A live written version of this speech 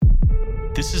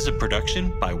This is a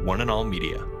production by One and All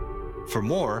Media. For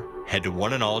more, head to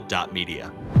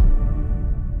oneandall.media.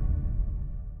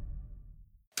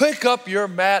 Pick up your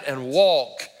mat and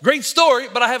walk. Great story,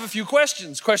 but I have a few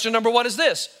questions. Question number one is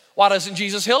this: why doesn't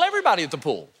Jesus heal everybody at the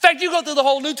pool? In fact, you go through the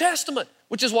whole New Testament,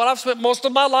 which is what I've spent most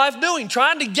of my life doing,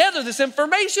 trying to gather this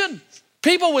information.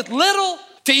 People with little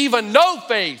to even no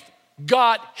faith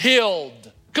got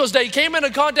healed because they came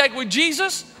into contact with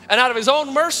Jesus, and out of his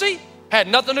own mercy, had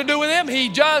nothing to do with them, he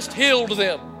just healed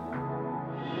them.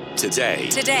 Today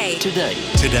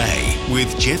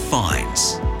with Jeff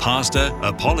Vines, pastor,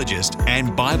 apologist,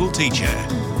 and Bible teacher.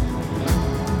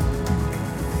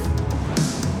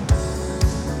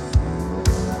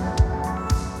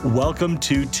 Welcome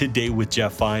to Today with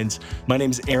Jeff Vines. My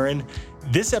name's Aaron.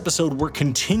 This episode, we're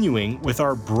continuing with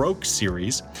our Broke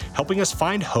series, helping us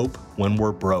find hope when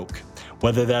we're broke,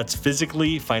 whether that's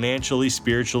physically, financially,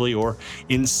 spiritually, or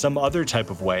in some other type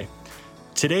of way.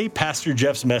 Today, Pastor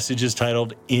Jeff's message is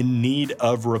titled, In Need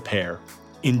of Repair.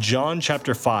 In John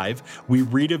chapter 5, we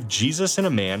read of Jesus and a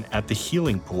man at the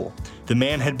healing pool. The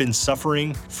man had been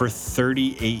suffering for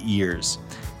 38 years.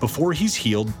 Before he's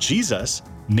healed, Jesus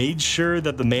made sure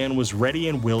that the man was ready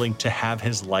and willing to have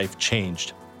his life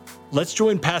changed. Let's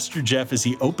join Pastor Jeff as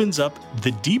he opens up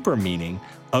the deeper meaning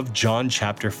of John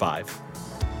chapter 5.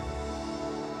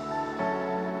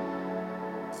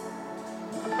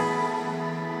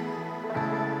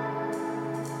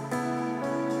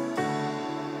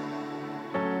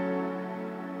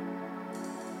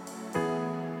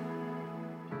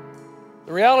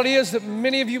 The reality is that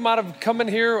many of you might have come in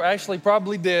here, actually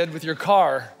probably did, with your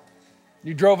car.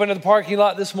 You drove into the parking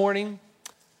lot this morning.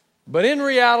 But in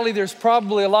reality, there's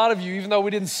probably a lot of you, even though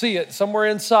we didn't see it, somewhere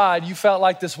inside, you felt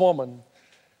like this woman.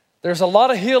 There's a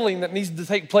lot of healing that needs to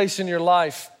take place in your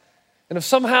life. And if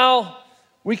somehow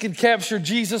we could capture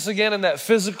Jesus again in that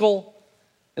physical,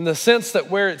 in the sense that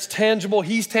where it's tangible,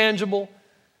 he's tangible,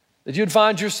 that you'd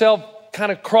find yourself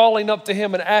kind of crawling up to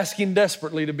him and asking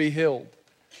desperately to be healed.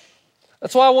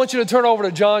 That's why I want you to turn over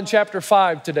to John chapter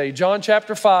 5 today. John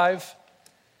chapter 5.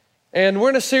 And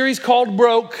we're in a series called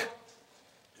Broke.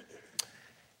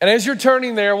 And as you're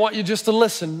turning there, I want you just to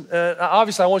listen.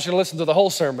 Obviously, I want you to listen to the whole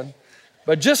sermon.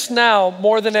 But just now,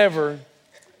 more than ever,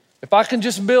 if I can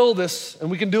just build this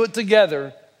and we can do it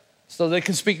together so they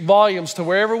can speak volumes to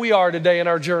wherever we are today in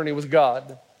our journey with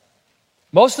God.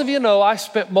 Most of you know I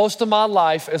spent most of my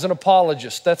life as an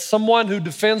apologist. That's someone who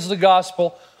defends the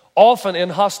gospel, often in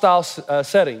hostile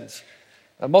settings.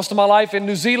 Most of my life in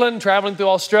New Zealand, traveling through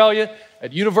Australia,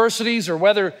 at universities, or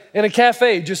whether in a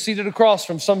cafe just seated across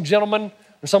from some gentleman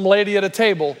or some lady at a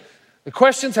table. The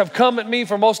questions have come at me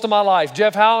for most of my life.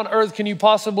 Jeff, how on earth can you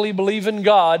possibly believe in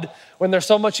God when there's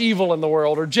so much evil in the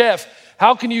world? Or Jeff,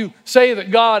 how can you say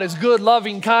that God is good,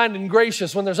 loving, kind, and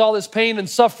gracious when there's all this pain and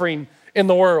suffering in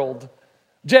the world?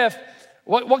 Jeff,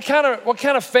 what kind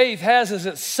of faith has as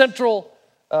its central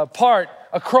part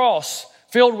a cross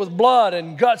filled with blood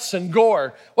and guts and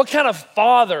gore? What kind of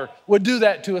father would do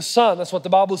that to a son? That's what the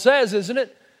Bible says, isn't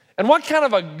it? And what kind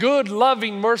of a good,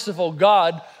 loving, merciful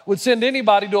God would send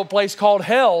anybody to a place called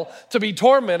hell to be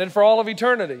tormented for all of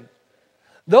eternity?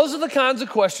 Those are the kinds of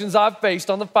questions I've faced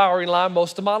on the firing line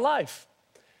most of my life.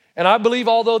 And I believe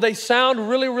although they sound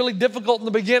really, really difficult in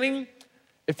the beginning,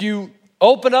 if you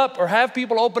open up or have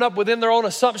people open up within their own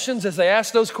assumptions as they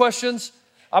ask those questions,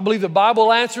 I believe the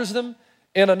Bible answers them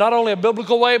in not only a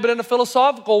biblical way, but in a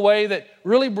philosophical way that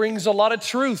really brings a lot of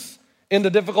truth into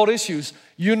difficult issues.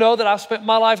 You know that I've spent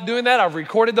my life doing that. I've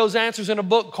recorded those answers in a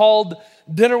book called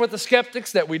Dinner with the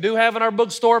Skeptics that we do have in our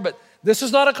bookstore, but this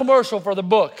is not a commercial for the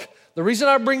book. The reason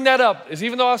I bring that up is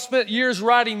even though I've spent years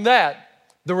writing that,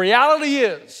 the reality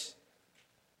is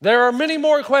there are many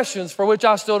more questions for which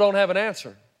I still don't have an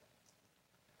answer.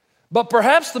 But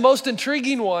perhaps the most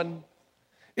intriguing one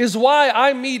is why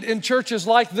I meet in churches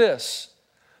like this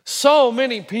so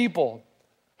many people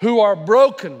who are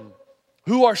broken,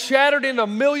 who are shattered in a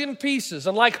million pieces,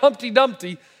 and like Humpty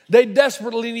Dumpty, they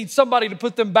desperately need somebody to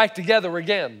put them back together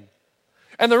again.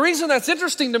 And the reason that's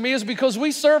interesting to me is because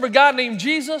we serve a God named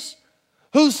Jesus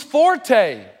whose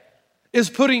forte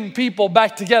is putting people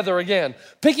back together again,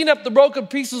 picking up the broken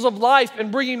pieces of life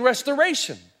and bringing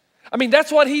restoration. I mean,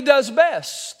 that's what he does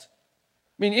best.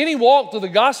 I mean, any walk through the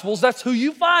Gospels, that's who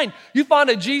you find. You find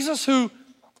a Jesus who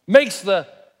makes the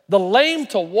lame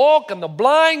to walk and the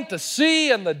blind to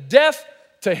see and the deaf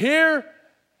to hear.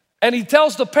 And he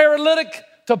tells the paralytic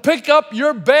to pick up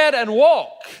your bed and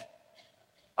walk.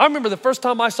 I remember the first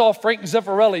time I saw Frank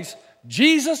Zeffirelli's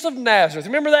Jesus of Nazareth.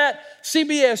 Remember that?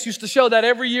 CBS used to show that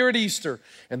every year at Easter.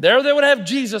 And there they would have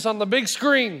Jesus on the big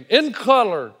screen in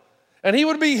color. And he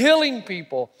would be healing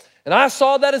people. And I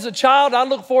saw that as a child. I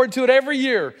look forward to it every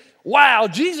year. Wow,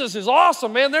 Jesus is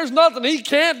awesome, man. There's nothing he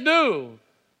can't do.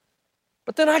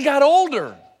 But then I got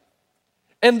older.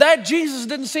 And that Jesus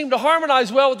didn't seem to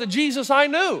harmonize well with the Jesus I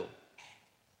knew.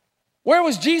 Where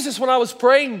was Jesus when I was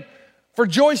praying for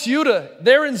Joyce Yuta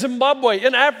there in Zimbabwe,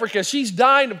 in Africa? She's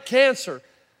dying of cancer.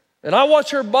 And I watch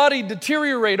her body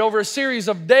deteriorate over a series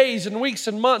of days and weeks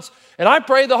and months. And I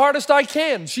pray the hardest I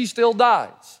can. She still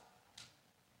dies.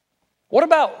 What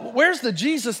about, where's the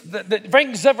Jesus that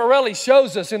Frank Zeffirelli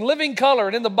shows us in living color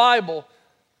and in the Bible?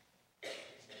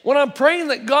 When I'm praying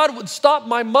that God would stop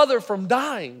my mother from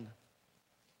dying.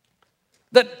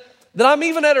 That I'm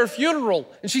even at her funeral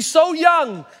and she's so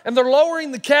young and they're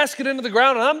lowering the casket into the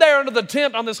ground and I'm there under the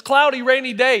tent on this cloudy,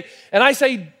 rainy day. And I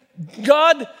say,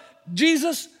 God,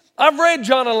 Jesus, I've read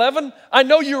John 11. I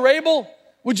know you're able.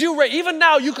 Would you, even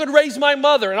now you could raise my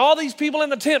mother and all these people in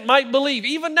the tent might believe.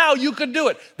 Even now you could do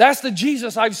it. That's the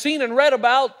Jesus I've seen and read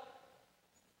about.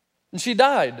 And she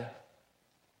died.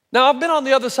 Now I've been on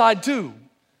the other side too.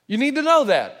 You need to know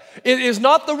that. It is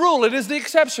not the rule, it is the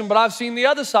exception, but I've seen the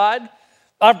other side.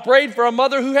 I've prayed for a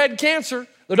mother who had cancer.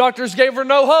 The doctors gave her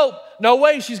no hope. No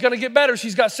way she's gonna get better.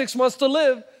 She's got 6 months to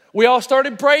live. We all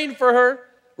started praying for her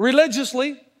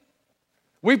religiously.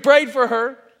 We prayed for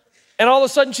her. And all of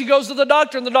a sudden she goes to the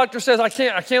doctor and the doctor says, I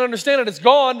can't understand it. It's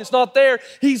gone. It's not there.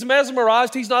 He's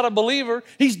mesmerized. He's not a believer.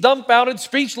 He's dumbfounded,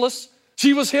 speechless.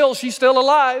 She was healed. She's still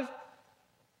alive.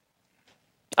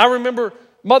 I remember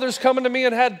mothers coming to me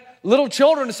and had little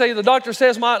children to say, the doctor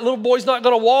says my little boy's not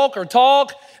going to walk or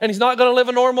talk and he's not going to live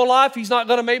a normal life. He's not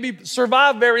going to maybe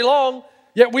survive very long.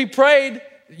 Yet we prayed.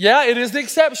 Yeah, it is the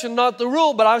exception, not the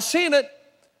rule, but I've seen it.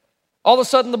 All of a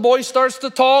sudden the boy starts to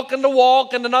talk and to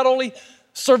walk and to not only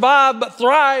survive, but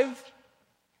thrive.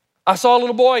 I saw a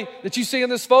little boy that you see in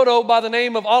this photo by the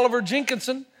name of Oliver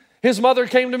Jenkinson. His mother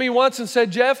came to me once and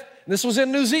said, Jeff, this was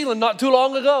in New Zealand not too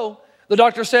long ago. The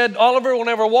doctor said, Oliver will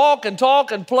never walk and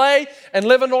talk and play and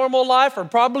live a normal life or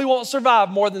probably won't survive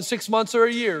more than 6 months or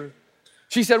a year.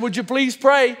 She said, would you please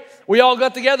pray? We all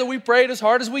got together. We prayed as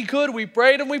hard as we could. We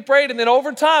prayed and we prayed. And then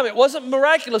over time, it wasn't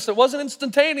miraculous. It wasn't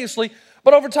instantaneously.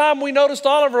 But over time, we noticed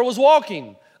Oliver was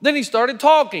walking. Then he started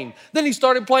talking. Then he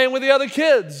started playing with the other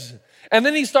kids. And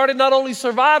then he started not only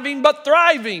surviving, but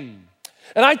thriving.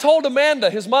 And I told Amanda,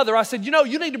 his mother, I said,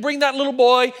 you need to bring that little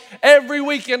boy every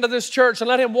weekend to this church and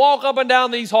let him walk up and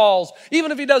down these halls,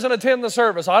 even if he doesn't attend the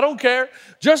service. I don't care.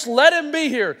 Just let him be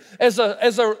here as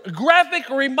a graphic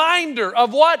reminder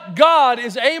of what God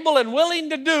is able and willing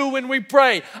to do when we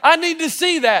pray. I need to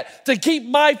see that to keep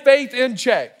my faith in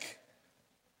check.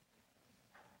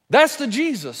 That's the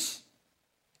Jesus.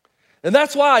 And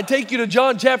that's why I take you to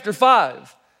John chapter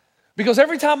 5. Because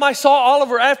every time I saw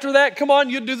Oliver after that, come on,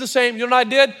 you'd do the same. You know what I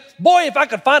did? Boy, if I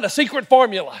could find a secret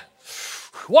formula.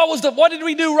 What did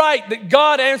we do right that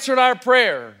God answered our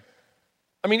prayer?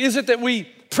 I mean, is it that we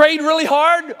prayed really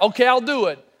hard? Okay, I'll do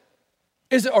it.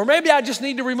 Or maybe I just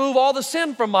need to remove all the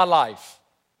sin from my life.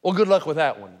 Well, good luck with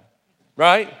that one,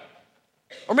 right?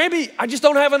 Or maybe I just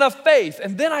don't have enough faith.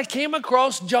 And then I came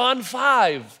across John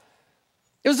 5.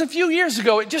 It was a few years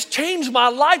ago. It just changed my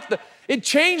life. It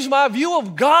changed my view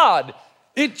of God.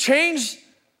 It changed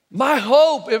my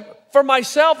hope for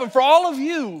myself and for all of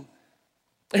you.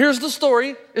 Here's the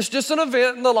story. It's just an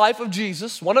event in the life of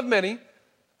Jesus, one of many.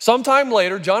 Sometime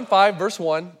later, John 5, verse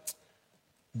 1,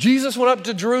 Jesus went up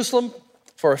to Jerusalem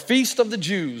for a feast of the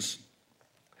Jews.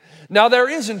 Now there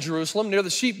is in Jerusalem, near the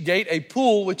sheep gate, a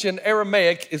pool which in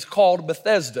Aramaic is called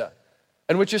Bethesda,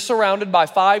 and which is surrounded by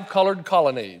 5 colored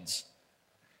colonnades.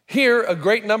 Here, a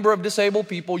great number of disabled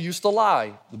people used to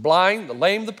lie, the blind, the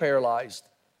lame, the paralyzed.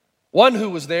 One who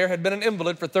was there had been an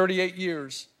invalid for 38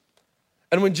 years.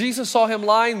 And when Jesus saw him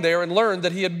lying there and learned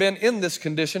that he had been in this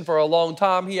condition for a long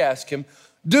time, he asked him,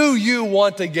 do you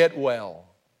want to get well?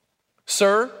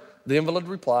 Sir, the invalid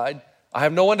replied, I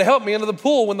have no one to help me into the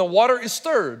pool when the water is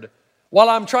stirred. While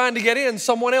I'm trying to get in,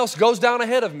 someone else goes down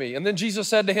ahead of me. And then Jesus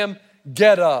said to him,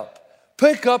 get up,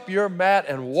 pick up your mat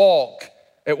and walk.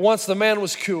 At once the man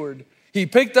was cured. He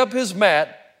picked up his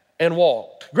mat and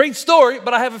walked. Great story,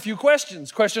 but I have a few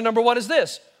questions. Question number 1 is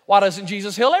this. Why doesn't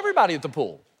Jesus heal everybody at the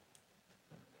pool?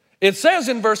 It says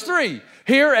in verse 3,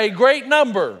 here a great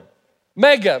number.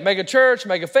 Mega church,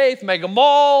 mega faith, mega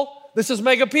mall. This is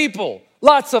mega people.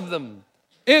 Lots of them.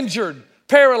 Injured,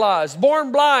 paralyzed,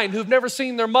 born blind, who've never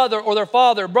seen their mother or their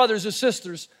father, brothers or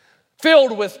sisters.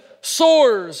 Filled with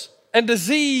sores and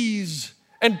disease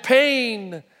and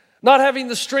pain. Not having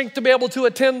the strength to be able to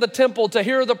attend the temple, to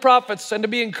hear the prophets, and to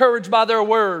be encouraged by their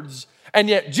words. And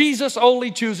yet Jesus only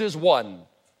chooses one.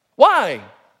 Why?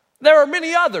 There are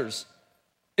many others.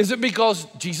 Is it because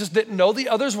Jesus didn't know the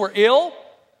others were ill?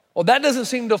 Well, that doesn't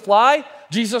seem to fly.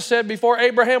 Jesus said, before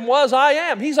Abraham was, I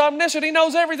am. He's omniscient. He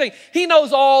knows everything. He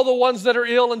knows all the ones that are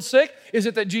ill and sick. Is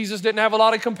it that Jesus didn't have a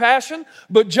lot of compassion?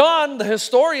 But John, the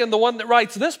historian, the one that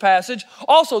writes this passage,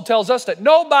 also tells us that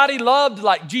nobody loved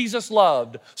like Jesus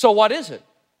loved. So what is it?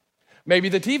 Maybe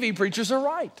the TV preachers are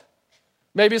right.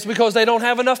 Maybe it's because they don't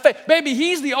have enough faith. Maybe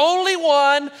he's the only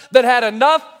one that had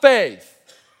enough faith.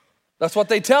 That's what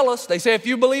they tell us. They say if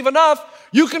you believe enough,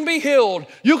 you can be healed.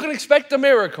 You can expect a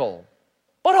miracle.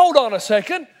 But hold on a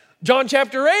second. John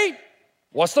chapter 8,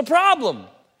 what's the problem?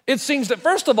 It seems that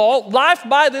first of all, life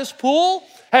by this pool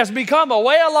has become a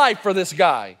way of life for this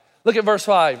guy. Look at verse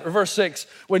 5 or verse 6.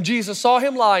 When Jesus saw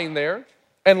him lying there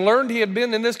and learned he had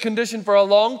been in this condition for a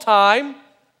long time,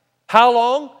 how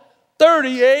long?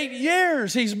 38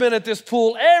 years he's been at this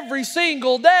pool every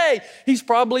single day. He's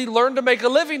probably learned to make a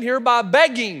living here by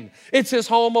begging. It's his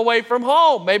home away from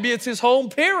home. Maybe it's his home,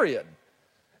 period.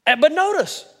 But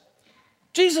notice,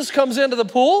 Jesus comes into the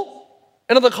pool,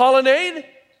 into the colonnade.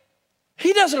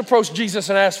 He doesn't approach Jesus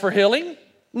and ask for healing.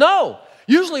 No.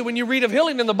 Usually when you read of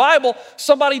healing in the Bible,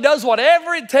 somebody does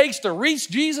whatever it takes to reach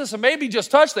Jesus and maybe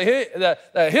just touch the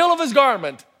heel of his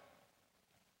garment.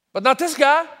 But not this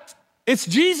guy. It's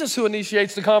Jesus who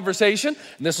initiates the conversation,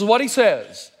 and this is what he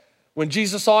says. When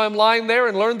Jesus saw him lying there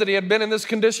and learned that he had been in this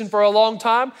condition for a long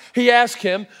time, he asked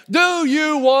him, do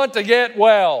you want to get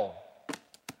well?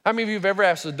 How many of you have ever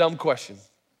asked a dumb question?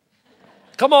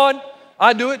 Come on,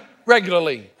 I do it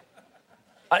regularly.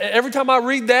 Every time I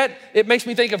read that, it makes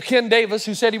me think of Ken Davis,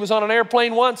 who said he was on an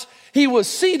airplane once. He was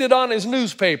seated on his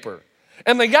newspaper,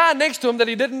 and the guy next to him that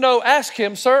he didn't know asked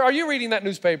him, sir, are you reading that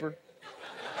newspaper?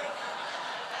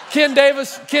 Ken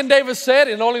Davis said,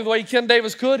 in only the way Ken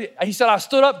Davis could, he said, I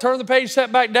stood up, turned the page, sat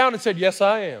back down, and said, yes,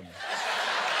 I am.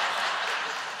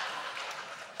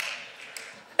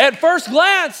 At first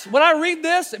glance, when I read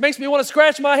this, it makes me want to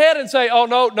scratch my head and say, oh,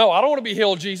 no, I don't want to be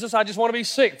healed, Jesus. I just want to be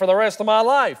sick for the rest of my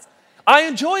life. I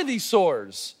enjoy these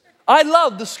sores. I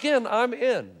love the skin I'm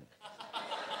in.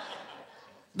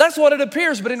 That's what it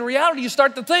appears, but in reality, you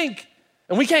start to think,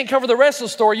 and we can't cover the rest of the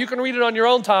story. You can read it on your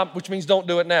own time, which means don't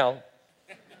do it now.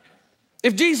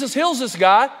 If Jesus heals this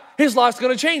guy, his life's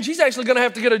going to change. He's actually going to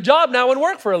have to get a job now and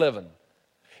work for a living.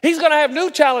 He's going to have new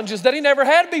challenges that he never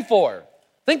had before.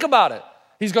 Think about it.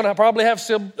 He's going to probably have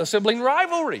a sibling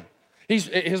rivalry.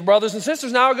 His brothers and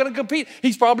sisters now are going to compete.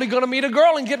 He's probably going to meet a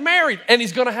girl and get married. And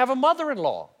he's going to have a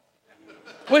mother-in-law,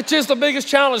 which is the biggest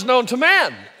challenge known to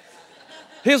man.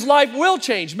 His life will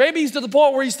change. Maybe he's to the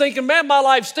point where he's thinking, man, my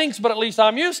life stinks, but at least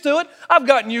I'm used to it. I've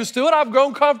gotten used to it. I've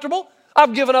grown comfortable.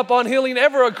 I've given up on healing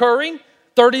ever occurring.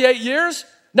 38 years.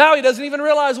 Now he doesn't even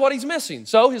realize what he's missing.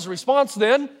 So his response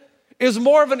then is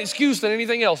more of an excuse than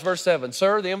anything else. Verse 7,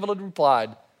 sir, the invalid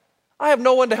replied, I have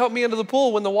no one to help me into the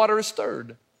pool when the water is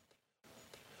stirred.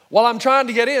 While I'm trying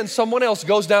to get in, someone else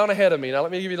goes down ahead of me. Now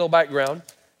let me give you a little background.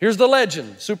 Here's the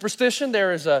legend. Superstition,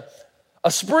 there is a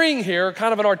spring here,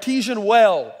 kind of an artesian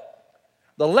well.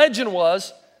 The legend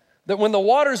was that when the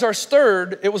waters are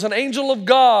stirred, it was an angel of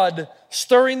God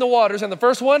stirring the waters, and the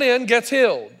first one in gets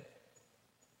healed.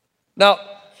 Now,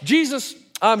 Jesus,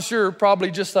 I'm sure,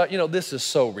 probably just thought, this is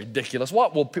so ridiculous.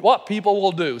 What people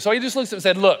will do. So he just looks at him and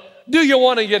said, look, do you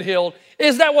want to get healed?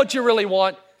 Is that what you really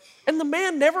want? And the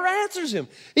man never answers him.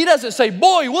 He doesn't say,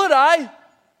 boy, would I?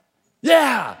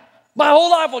 Yeah, my whole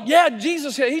life. Yeah,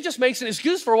 Jesus, he just makes an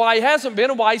excuse for why he hasn't been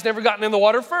and why he's never gotten in the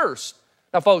water first.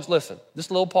 Now, folks, listen,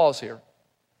 just a little pause here.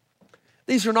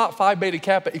 These are not Phi Beta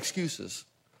Kappa excuses.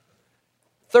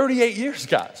 38 years,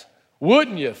 guys.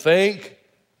 Wouldn't you think?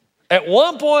 At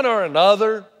one point or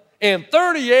another, in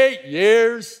 38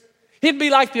 years, he'd be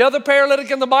like the other paralytic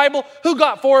in the Bible who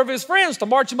got 4 of his friends to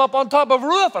march him up on top of a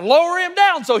roof and lower him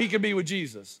down so he could be with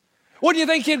Jesus. Wouldn't you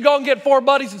think he'd go and get 4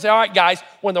 buddies and say, all right, guys,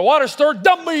 when the water's stirred,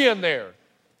 dump me in there.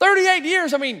 38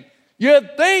 years,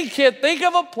 you'd think he'd think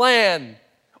of a plan.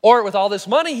 Or with all this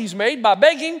money he's made by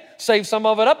begging, save some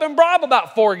of it up and bribe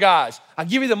about 4 guys. I'll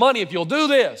give you the money if you'll do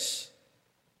this.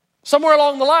 Somewhere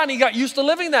along the line, he got used to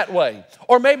living that way.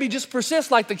 Or maybe just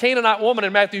persist like the Canaanite woman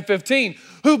in Matthew 15,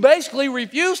 who basically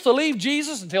refused to leave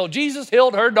Jesus until Jesus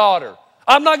healed her daughter.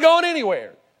 I'm not going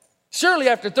anywhere. Surely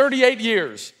after 38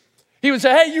 years, he would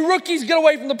say, hey, you rookies, get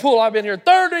away from the pool. I've been here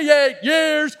 38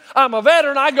 years. I'm a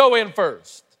veteran. I go in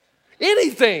first.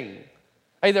 Anything.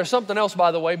 Hey, there's something else,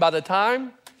 by the way. By the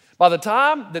time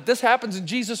that this happens in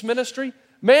Jesus' ministry,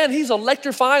 man, he's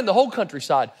electrifying the whole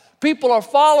countryside. People are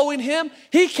following him.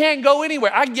 He can't go anywhere.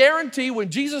 I guarantee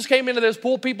when Jesus came into this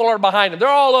pool, people are behind him. They're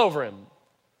all over him,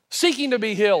 seeking to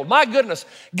be healed. My goodness,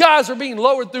 guys are being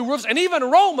lowered through roofs, and even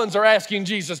Romans are asking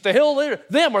Jesus to heal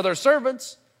them or their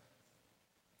servants.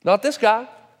 Not this guy.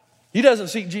 He doesn't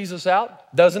seek Jesus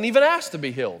out, doesn't even ask to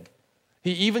be healed.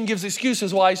 He even gives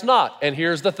excuses why he's not. And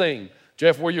here's the thing.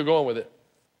 Jeff, where you going with it?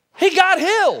 He got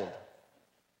healed.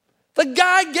 The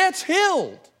guy gets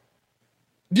healed.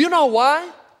 Do you know why?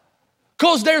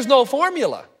 Because there's no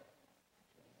formula.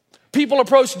 People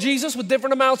approach Jesus with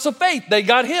different amounts of faith. They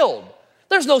got healed.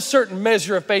 There's no certain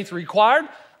measure of faith required.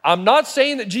 I'm not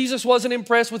saying that Jesus wasn't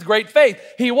impressed with great faith.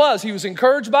 He was. He was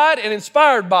encouraged by it and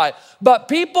inspired by it. But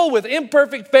people with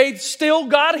imperfect faith still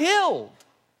got healed.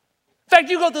 In fact,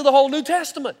 you go through the whole New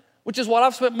Testament, which is what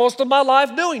I've spent most of my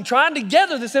life doing, trying to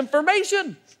gather this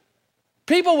information.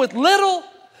 People with little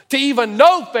to even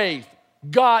no faith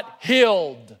got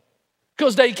healed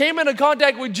because they came into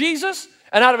contact with Jesus,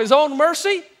 and out of his own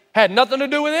mercy, had nothing to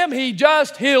do with them. He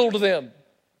just healed them.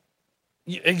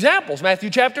 Examples,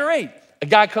 Matthew chapter 8. A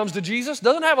guy comes to Jesus,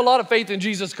 doesn't have a lot of faith in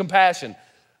Jesus' compassion,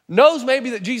 knows maybe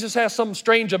that Jesus has some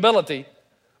strange ability,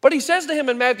 but he says to him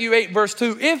in Matthew 8 verse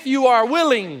 2, if you are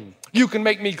willing, you can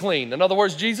make me clean. In other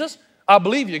words, Jesus, I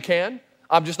believe you can.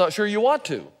 I'm just not sure you want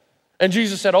to. And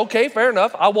Jesus said, okay, fair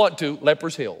enough. I want to.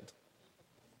 Leper's healed.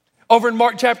 Over in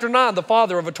Mark chapter 9, the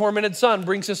father of a tormented son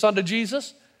brings his son to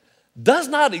Jesus, does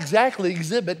not exactly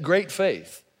exhibit great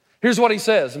faith. Here's what he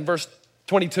says in verse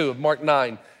 22 of Mark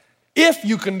 9. If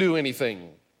you can do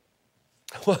anything.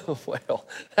 Well,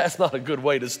 that's not a good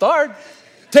way to start.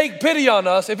 Take pity on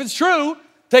us. If it's true,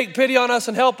 take pity on us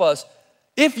and help us.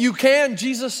 If you can,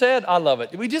 Jesus said, I love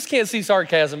it. We just can't see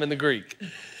sarcasm in the Greek.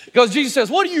 Because Jesus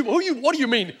says, what do you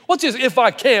mean? What's this if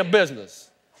I can business?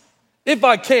 If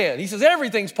I can. He says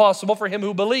everything's possible for him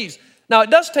who believes. Now, it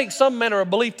does take some manner of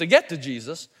belief to get to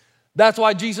Jesus. That's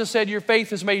why Jesus said your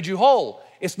faith has made you whole.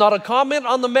 It's not a comment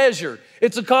on the measure.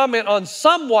 It's a comment on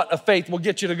somewhat of faith will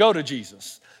get you to go to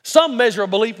Jesus. Some measure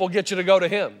of belief will get you to go to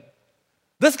him.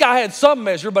 This guy had some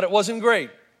measure, but it wasn't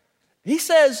great. He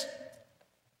says,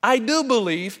 I do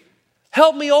believe.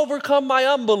 Help me overcome my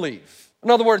unbelief.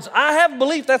 In other words, I have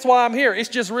belief. That's why I'm here. It's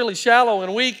just really shallow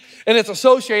and weak, and it's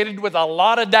associated with a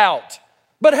lot of doubt.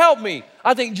 But help me.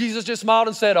 I think Jesus just smiled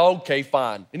and said, okay,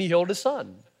 fine. And he healed his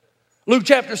son. Luke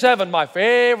chapter 7, my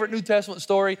favorite New Testament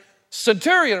story.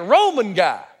 Centurion, Roman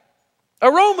guy,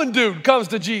 a Roman dude comes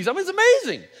to Jesus. I mean, it's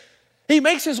amazing. He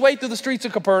makes his way through the streets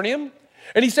of Capernaum,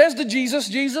 and he says to Jesus,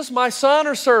 Jesus, my son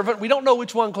or servant, we don't know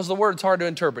which one because the word's hard to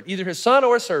interpret, either his son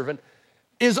or a servant,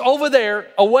 is over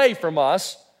there away from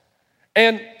us,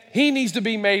 and he needs to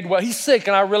be made well. He's sick,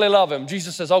 and I really love him.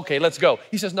 Jesus says, okay, let's go.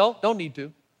 He says, no, don't need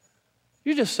to.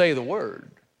 You just say the word.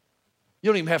 You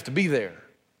don't even have to be there.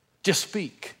 Just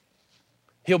speak.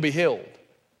 He'll be healed.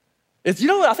 I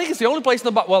think it's the only place in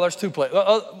the Bible, well, there's two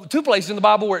places in the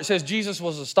Bible where it says Jesus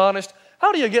was astonished.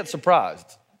 How do you get surprised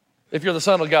if you're the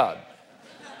Son of God?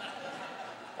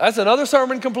 That's another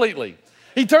sermon completely.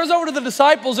 He turns over to the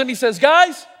disciples and he says,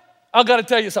 guys, I've got to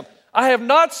tell you something. I have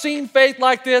not seen faith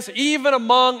like this even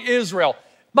among Israel.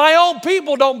 My own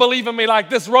people don't believe in me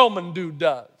like this Roman dude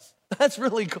does. That's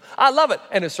really cool. I love it.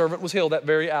 And his servant was healed that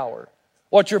very hour.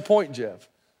 What's your point, Jeff?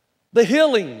 The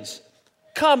healings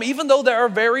come even though there are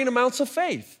varying amounts of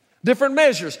faith, different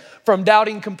measures, from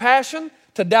doubting compassion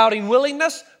to doubting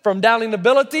willingness, from doubting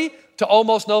ability to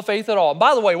almost no faith at all. And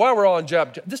by the way, while we're on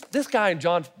this guy in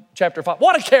John chapter 5,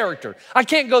 what a character. I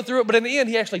can't go through it, but in the end,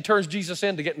 he actually turns Jesus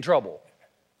in to get in trouble.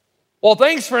 Well,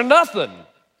 thanks for nothing.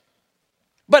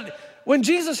 But when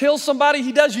Jesus heals somebody,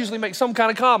 he does usually make some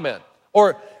kind of comment.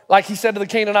 Or like he said to the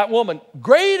Canaanite woman,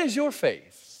 great is your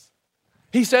faith.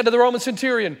 He said to the Roman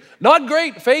centurion, not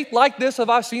great faith like this have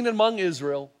I seen among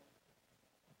Israel.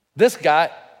 This guy,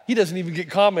 he doesn't even get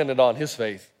commented on his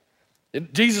faith.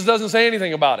 Jesus doesn't say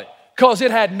anything about it because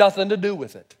it had nothing to do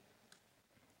with it.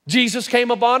 Jesus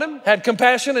came upon him, had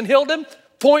compassion and healed him.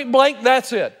 Point blank,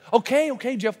 that's it.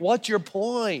 Okay, Jeff, what's your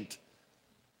point?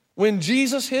 When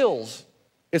Jesus heals,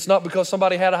 it's not because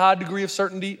somebody had a high degree of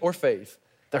certainty or faith.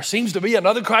 There seems to be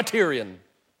another criterion.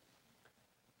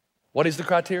 What is the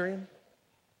criterion?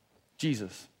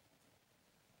 Jesus.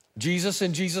 Jesus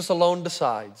and Jesus alone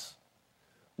decides,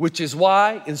 which is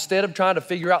why instead of trying to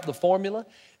figure out the formula,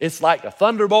 it's like a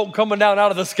thunderbolt coming down out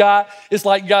of the sky. It's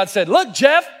like God said, look,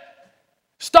 Jeff,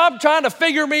 stop trying to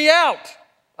figure me out.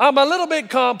 I'm a little bit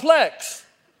complex.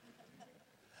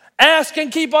 Ask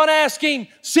and keep on asking,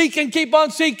 seek and keep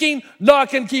on seeking,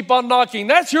 knock and keep on knocking.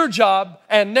 That's your job,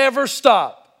 and never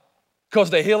stop because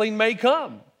the healing may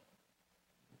come.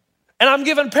 And I'm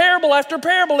given parable after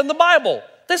parable in the Bible.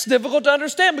 That's difficult to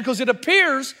understand because it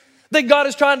appears that God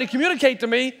is trying to communicate to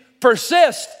me,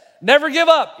 persist, never give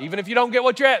up. Even if you don't get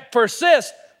what you're at,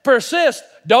 persist,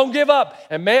 don't give up.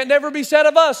 And may it never be said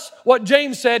of us what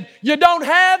James said, you don't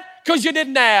have because you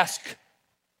didn't ask.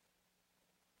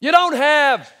 You don't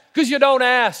have because you don't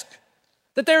ask.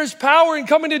 That there is power in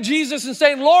coming to Jesus and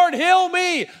saying, Lord, heal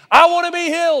me. I want to be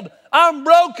healed. I'm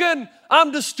broken.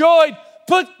 I'm destroyed.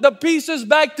 Put the pieces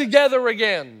back together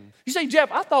again. You say,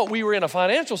 Jeff, I thought we were in a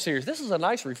financial series. This is a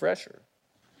nice refresher.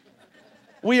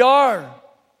 We are.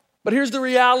 But here's the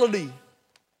reality.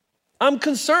 I'm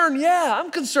concerned,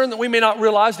 I'm concerned that we may not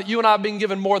realize that you and I have been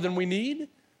given more than we need.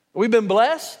 We've been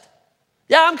blessed.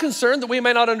 Yeah, I'm concerned that we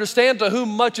may not understand to whom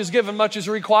much is given, much is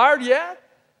required. Yeah.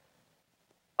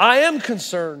 I am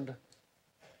concerned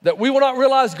that we will not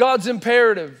realize God's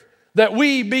imperative, that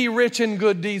we be rich in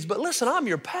good deeds. But listen, I'm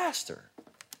your pastor.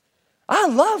 I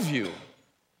love you.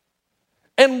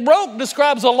 And broke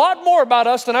describes a lot more about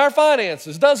us than our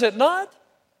finances, does it not?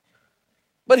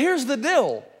 But here's the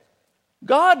deal.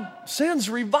 God sends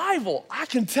revival. I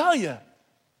can tell you,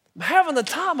 I'm having the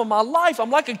time of my life.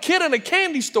 I'm like a kid in a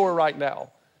candy store right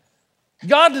now.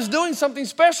 God is doing something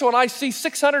special, and I see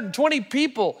 620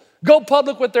 people go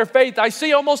public with their faith. I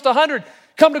see almost 100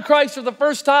 come to Christ for the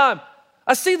first time.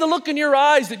 I see the look in your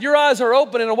eyes, that your eyes are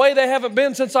open in a way they haven't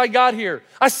been since I got here.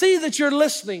 I see that you're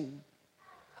listening.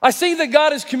 I see that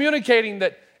God is communicating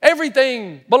that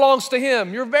everything belongs to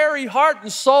Him. Your very heart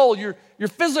and soul, your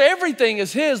physical, everything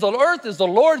is His. The earth is the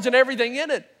Lord's and everything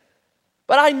in it.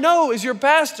 But I know as your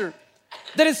pastor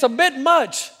that it's a bit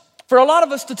much for a lot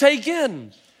of us to take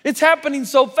in. It's happening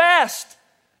so fast.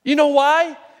 You know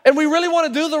why? And we really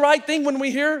want to do the right thing when we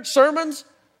hear sermons.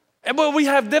 And when we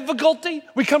have difficulty,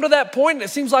 we come to that point and it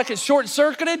seems like it's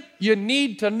short-circuited. You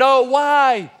need to know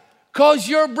why. Because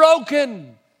you're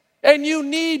broken and you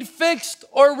need fixed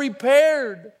or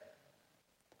repaired.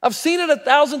 I've seen it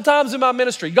 1,000 times in my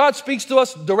ministry. God speaks to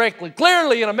us directly,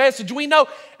 clearly in a message we know,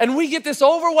 and we get this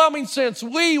overwhelming sense.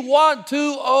 We want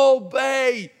to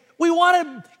obey. We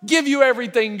want to give you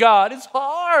everything, God. It's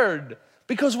hard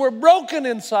because we're broken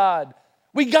inside.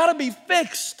 We got to be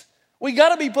fixed. We got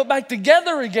to be put back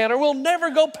together again, or we'll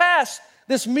never go past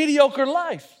this mediocre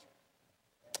life.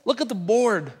 Look at the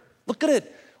board. Look at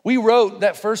it. We wrote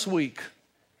that first week.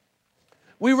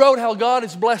 We wrote how God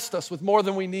has blessed us with more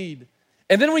than we need.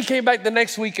 And then we came back the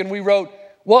next week and we wrote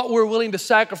what we're willing to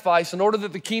sacrifice in order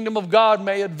that the kingdom of God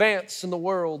may advance in the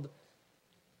world.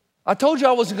 I told you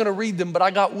I wasn't going to read them, but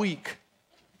I got weak.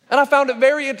 And I found it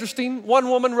very interesting. One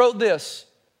woman wrote this: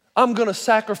 I'm going to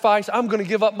sacrifice, I'm going to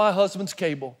give up my husband's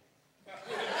cable.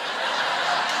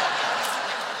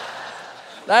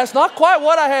 That's not quite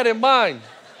what I had in mind.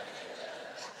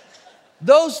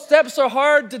 Those steps are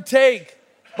hard to take,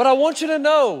 but I want you to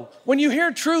know, when you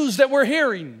hear truths that we're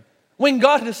hearing, when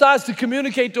God decides to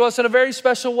communicate to us in a very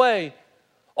special way,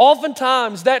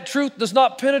 oftentimes that truth does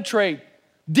not penetrate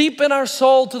deep in our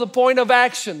soul to the point of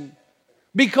action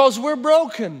because we're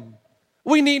broken.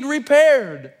 We need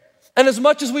repaired. And as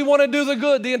much as we want to do the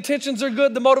good, the intentions are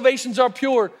good, the motivations are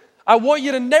pure, I want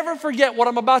you to never forget what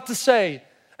I'm about to say.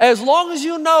 As long as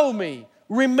you know me,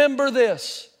 remember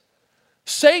this.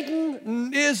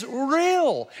 Satan is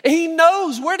real. He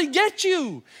knows where to get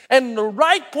you. And the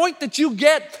right point that you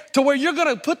get to where you're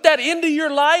going to put that into your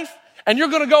life and you're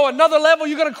going to go another level,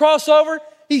 you're going to cross over,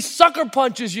 he sucker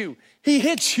punches you. He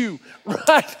hits you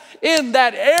right in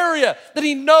that area that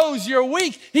he knows you're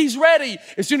weak. He's ready.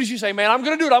 As soon as you say, man, I'm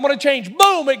going to do it, I'm going to change,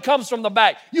 boom, it comes from the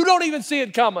back. You don't even see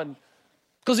it coming.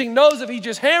 Because he knows if he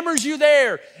just hammers you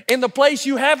there in the place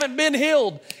you haven't been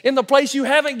healed, in the place you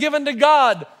haven't given to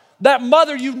God, that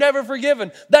mother you've never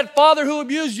forgiven, that father who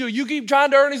abused you, you keep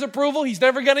trying to earn his approval, he's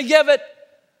never going to give it.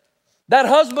 That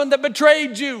husband that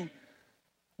betrayed you,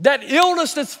 that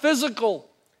illness that's physical,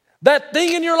 that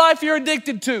thing in your life you're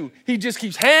addicted to, he just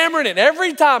keeps hammering it.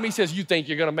 Every time he says, you think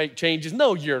you're going to make changes.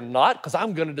 No, you're not, because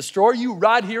I'm going to destroy you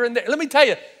right here and there. Let me tell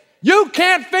you, you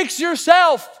can't fix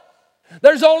yourself.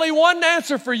 There's only one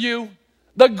answer for you: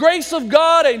 the grace of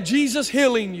God and Jesus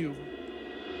healing you.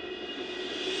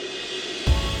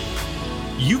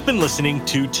 You've been listening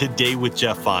to Today with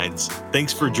Jeff Vines.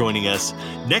 Thanks for joining us.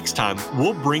 Next time,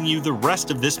 we'll bring you the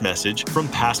rest of this message from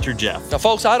Pastor Jeff. Now,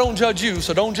 folks, I don't judge you,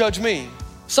 so don't judge me.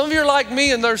 Some of you are like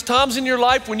me, and there's times in your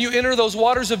life when you enter those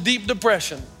waters of deep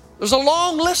depression. There's a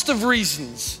long list of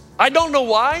reasons. I don't know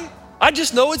why. I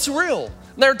just know it's real.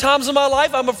 There are times in my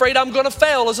life I'm afraid I'm going to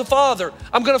fail as a father.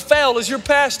 I'm going to fail as your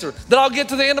pastor. That I'll get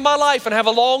to the end of my life and have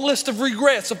a long list of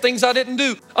regrets of things I didn't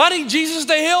do. I need Jesus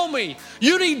to heal me.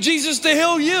 You need Jesus to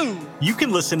heal you. You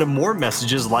can listen to more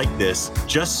messages like this.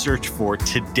 Just search for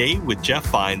Today with Jeff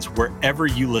Vines wherever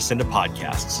you listen to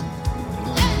podcasts.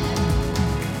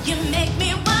 You make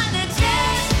me wanna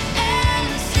dance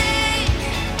and sing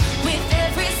with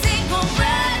every single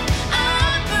breath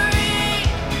I breathe.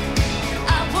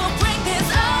 I will bring this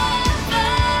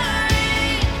offering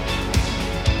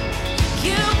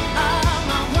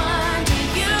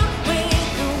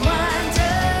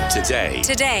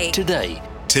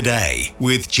Today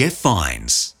with Jeff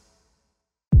Vines.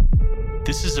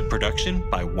 This is a production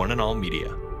by One and All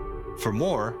Media. For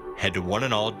more, head to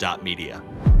oneandall.media.